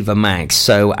that, Ava Max,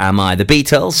 So Am I. The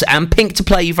Beatles and Pink to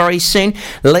play you very soon.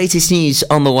 Latest news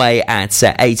on the way at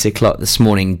 8 o'clock this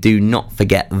morning. Do not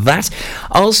forget that.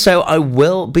 Also, I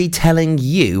will be telling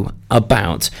you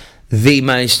about the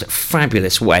most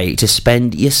fabulous way to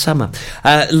spend your summer.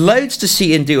 Loads to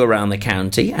see and do around the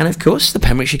county, and of course the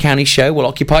Pembrokeshire County Show will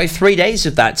occupy 3 days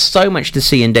of that. So much to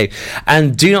see and do.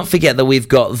 And do not forget that we've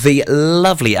got the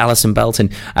lovely Alison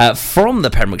Belton from the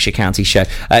Pembrokeshire County Show.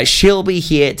 She'll be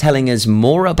here telling us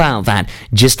more about that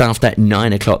just after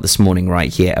 9 o'clock this morning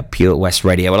right here at Pure West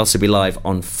Radio. We'll also be live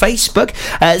on Facebook.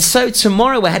 So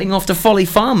tomorrow we're heading off to Folly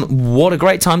Farm. What a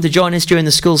great time to join us during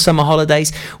the school summer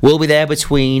holidays. We'll be there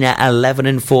between 11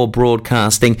 and 4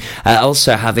 broadcasting,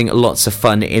 also having lots of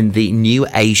fun in the new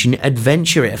Asian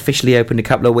Adventure. It officially opened a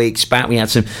couple of weeks back. We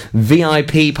had some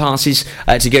VIP passes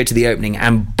to go to the opening,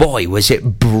 and boy was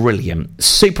it brilliant.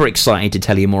 Super excited to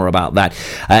tell you more about that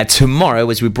tomorrow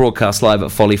as we broadcast live at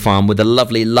Folly Farm with the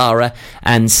lovely Lara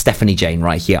and Stephanie Jane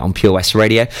right here on Pure West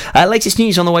Radio. Latest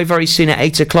news on the way very soon at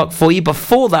 8 o'clock for you.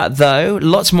 Before that though,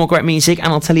 lots more great music,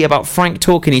 and I'll tell you about Frank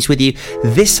Talkin. He's with you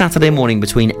this Saturday morning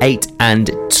between 8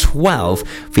 and 12. 12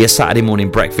 for your Saturday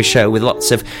morning breakfast show with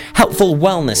lots of helpful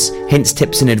wellness hints,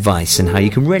 tips and advice and how you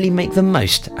can really make the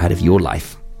most out of your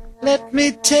life. Let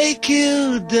me take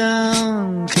you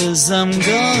down, 'cause I'm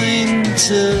going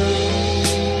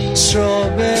to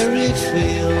strawberry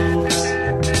fields.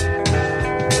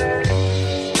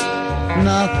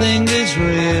 Nothing is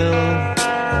real,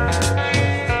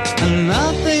 and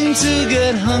nothing to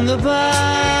get hung about.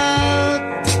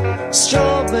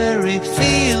 Strawberry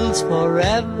fields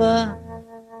forever.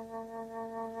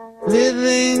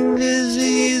 Living is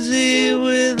easy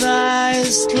with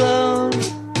eyes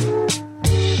closed.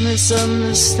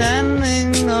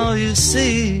 Misunderstanding all you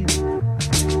see.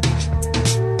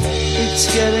 It's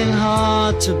getting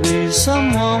hard to be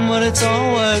someone, but it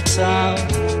all works out.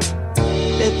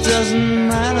 It doesn't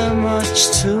matter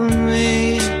much to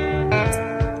me.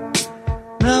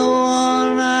 No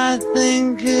one I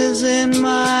think is in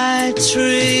my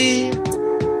tree.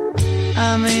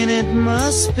 I mean, it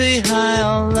must be high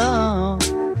or low.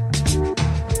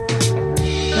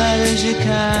 That is, you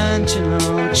can't,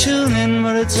 tune in,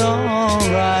 but it's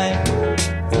alright.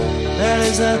 That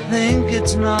is, I think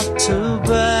it's not too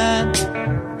bad.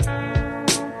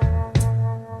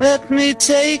 Let me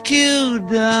take you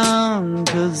down,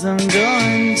 'cause I'm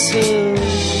going to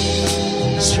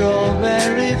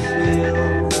strawberry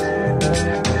fields.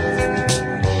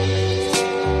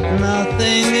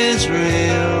 Nothing is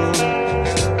real,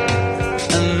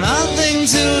 and nothing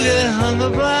to get hung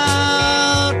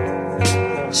about.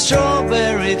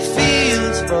 Strawberry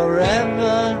fields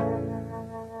forever.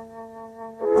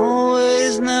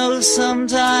 Always know,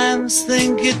 sometimes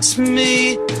think it's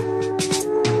me,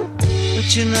 but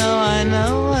I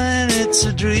know when it's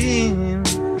a dream.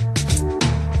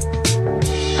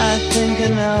 I think I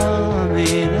know,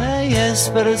 yes,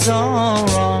 but it's all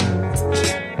wrong.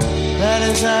 That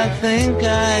is, I think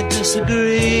I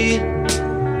disagree.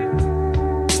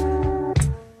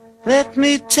 Let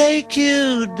me take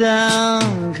you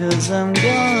down, 'cause I'm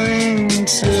going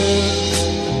to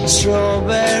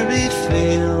strawberry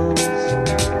fields.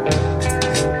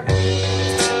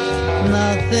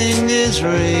 Nothing is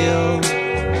real,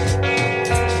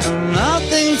 and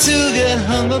nothing to get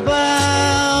hung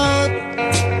about.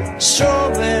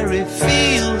 Strawberry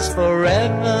fields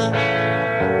forever.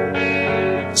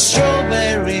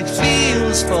 Strawberry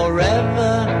fields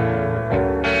forever.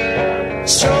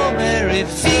 Strawberry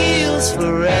fields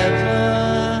forever.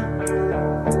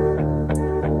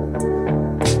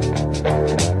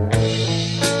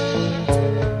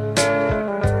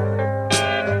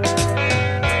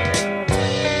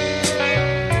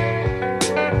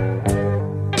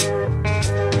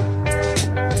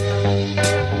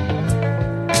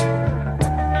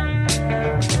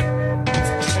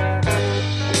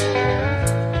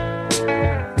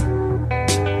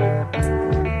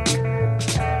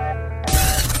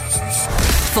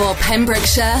 For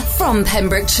Pembrokeshire, from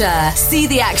Pembrokeshire. See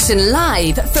the action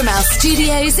live from our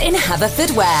studios in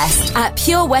Haverfordwest at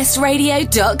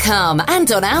purewestradio.com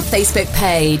and on our Facebook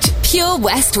page, Pure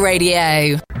West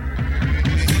Radio.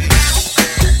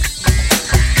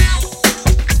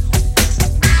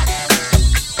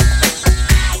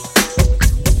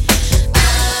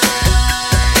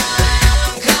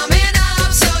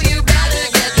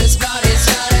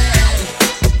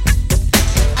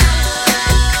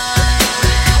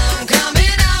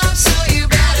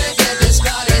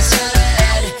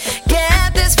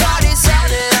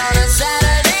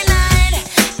 Saturday night,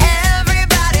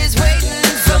 everybody's waiting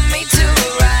for me to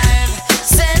arrive.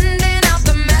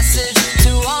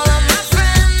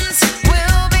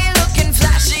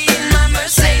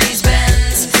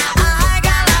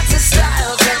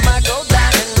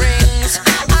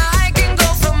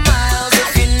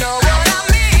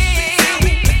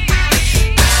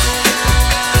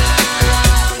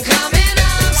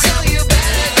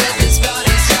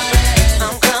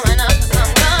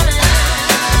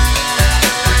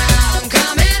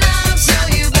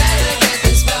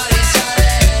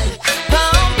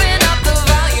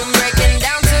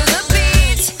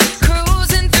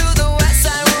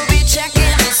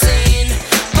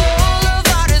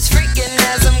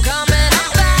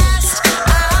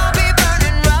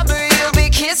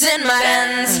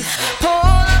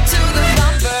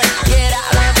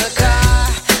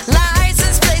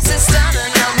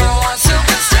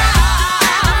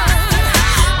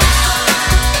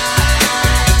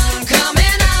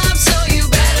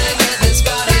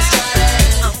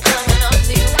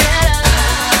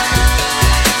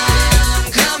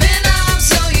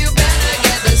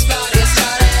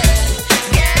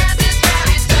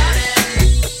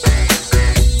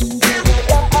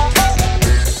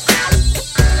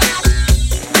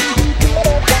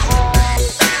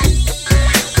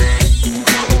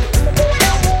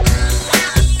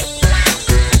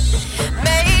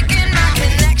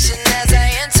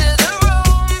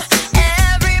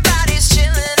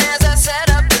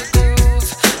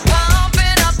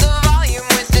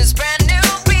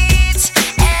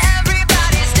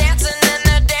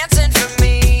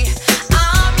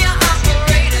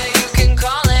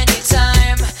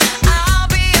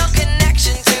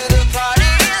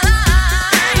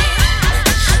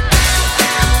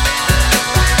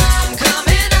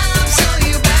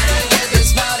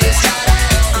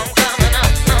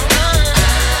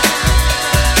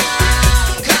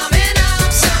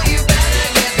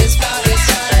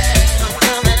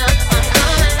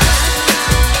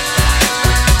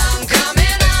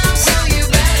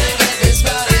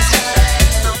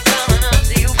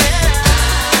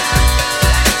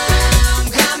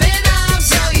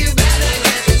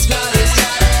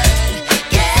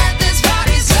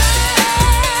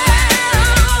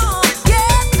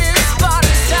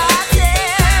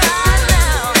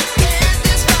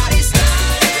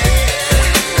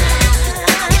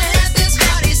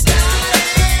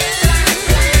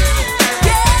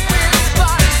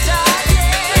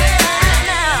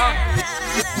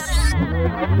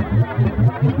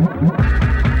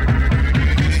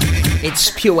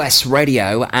 Pure West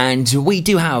Radio, and we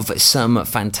do have some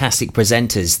fantastic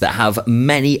presenters that have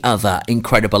many other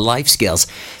incredible life skills,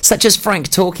 such as Frank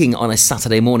talking on a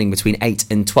Saturday morning between 8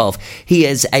 and 12. He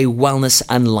is a wellness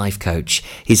and life coach.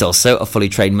 He's also a fully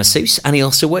trained masseuse, and he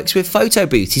also works with photo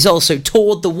booths. He's also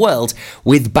toured the world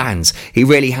with bands. He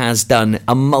really has done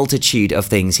a multitude of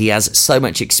things. He has so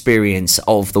much experience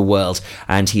of the world,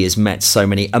 and he has met so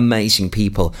many amazing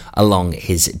people along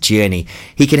his journey.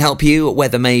 He can help you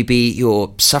whether maybe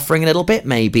you're suffering a little bit,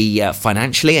 maybe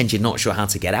financially, and you're not sure how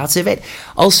to get out of it.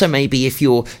 Also, maybe if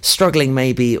you're struggling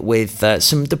maybe with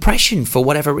some depression for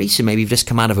whatever reason, maybe you've just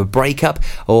come out of a breakup,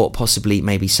 or possibly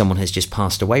maybe someone has just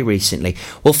passed away recently.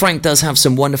 Well, Frank does have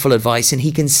some wonderful advice, and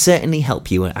he can certainly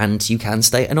help you, and you can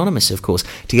stay anonymous, of course,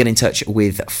 to get in touch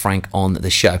with Frank on the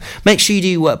show. Make sure you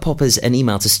do pop us an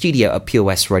email to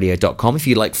studio@purewestradio.com if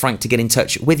you'd like Frank to get in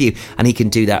touch with you, and he can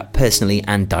do that personally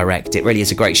and direct. It really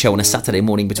is a great show on a Saturday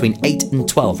morning between 8 and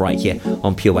 12 right here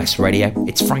on Pure West Radio.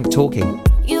 It's Frank talking.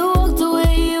 You walked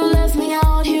away, you left me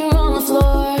out here on the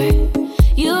floor.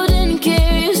 You didn't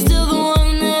care, you're still the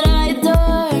one that I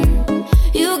adore.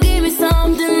 You gave me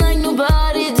something like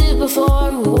nobody did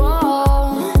before.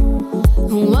 Whoa,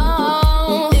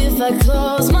 whoa. If I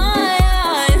close my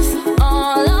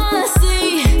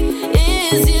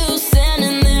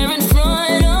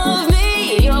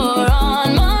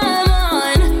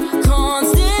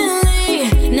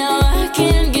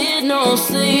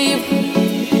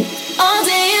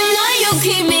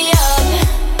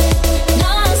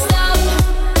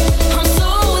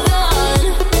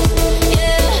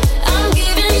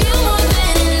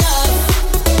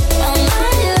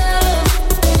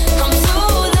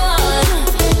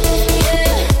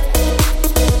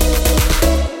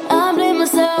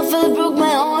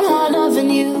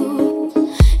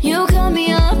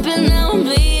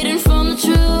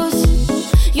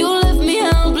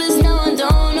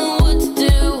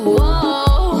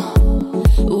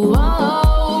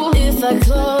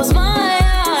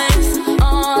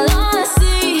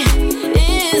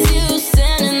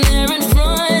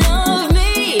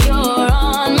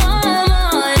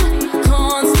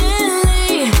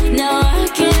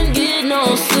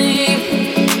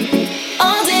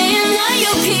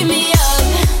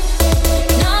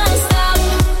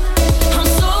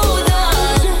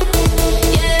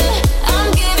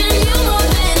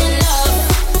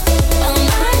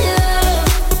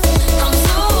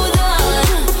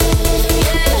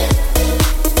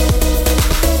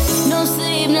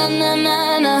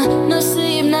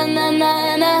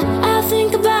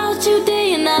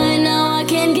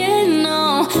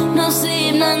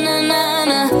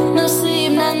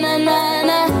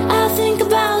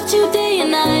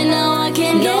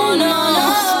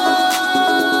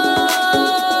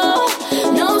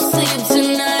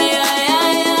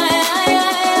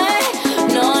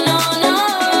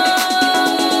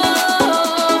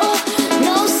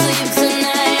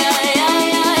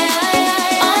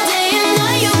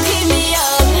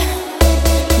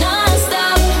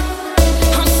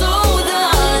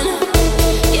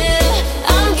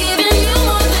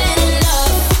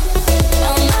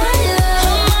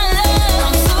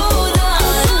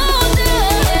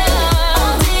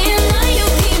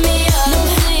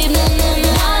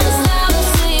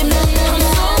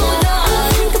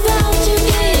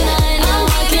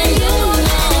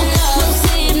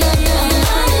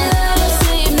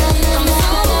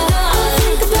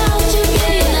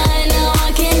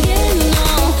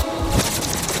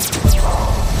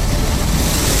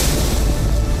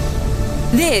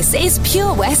This is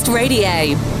Pure West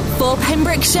Radio for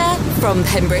Pembrokeshire from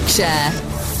Pembrokeshire.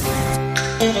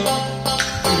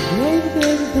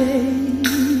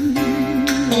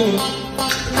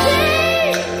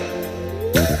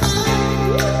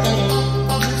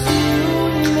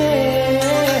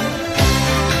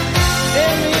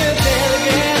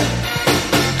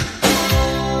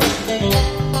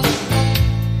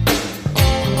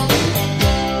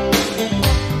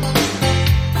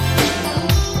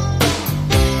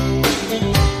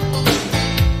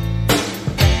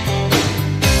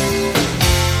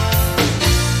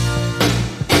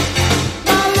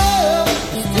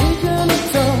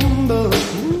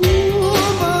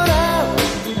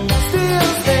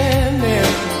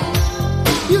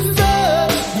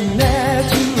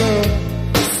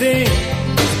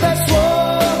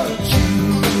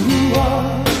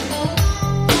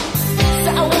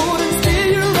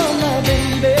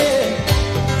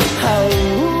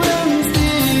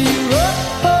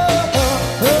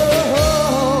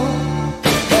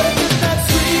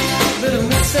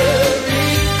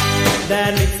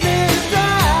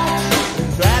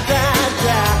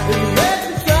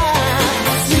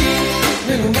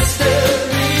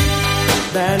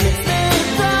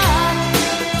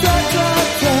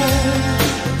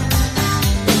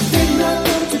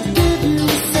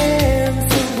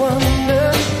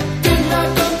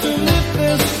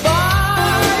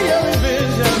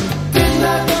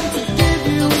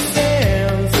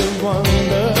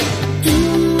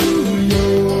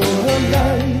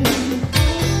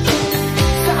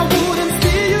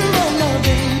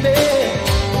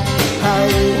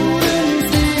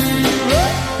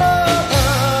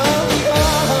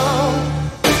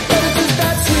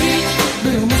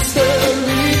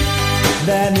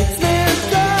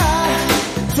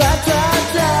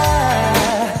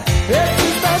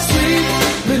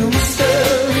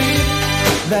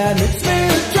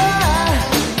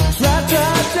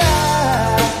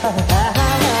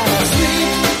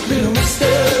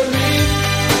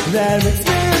 that makes me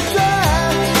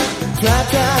try, that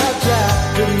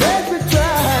makes me try,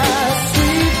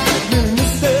 sweet little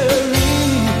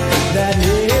mystery that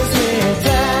makes me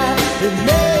try, it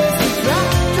makes me try,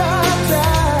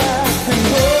 and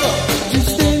oh,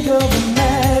 just think of the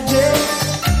magic,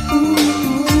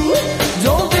 ooh,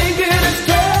 don't think it is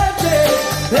tragic,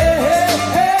 hey, hey,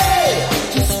 hey,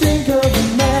 just think of the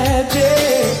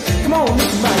magic, come on,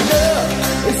 this is my love,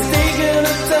 it's taking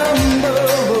a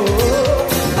tumble.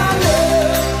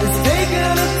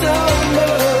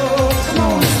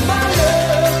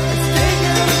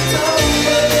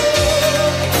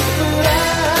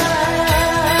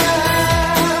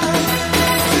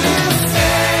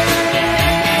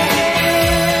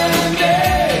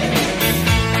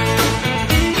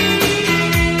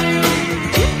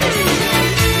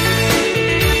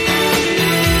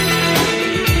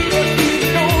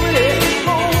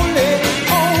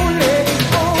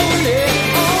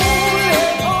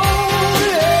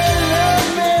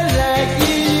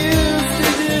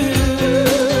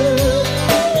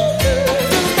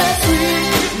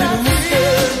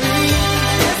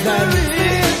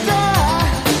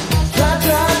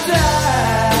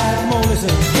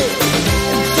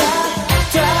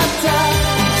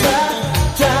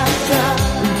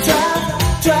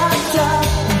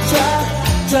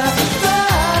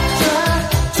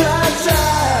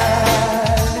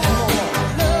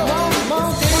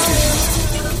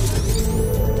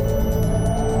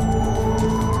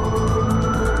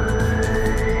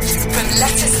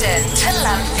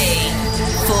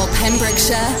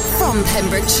 Pembrokeshire, from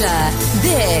Pembrokeshire,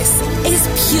 this is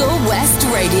Pure West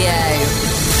Radio.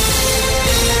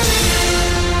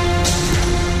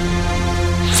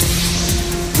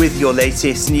 With your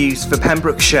latest news for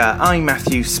Pembrokeshire, I'm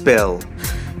Matthew Spill.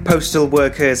 Postal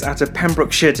workers at a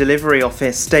Pembrokeshire delivery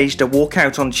office staged a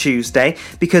walkout on Tuesday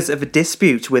because of a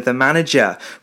dispute with a manager.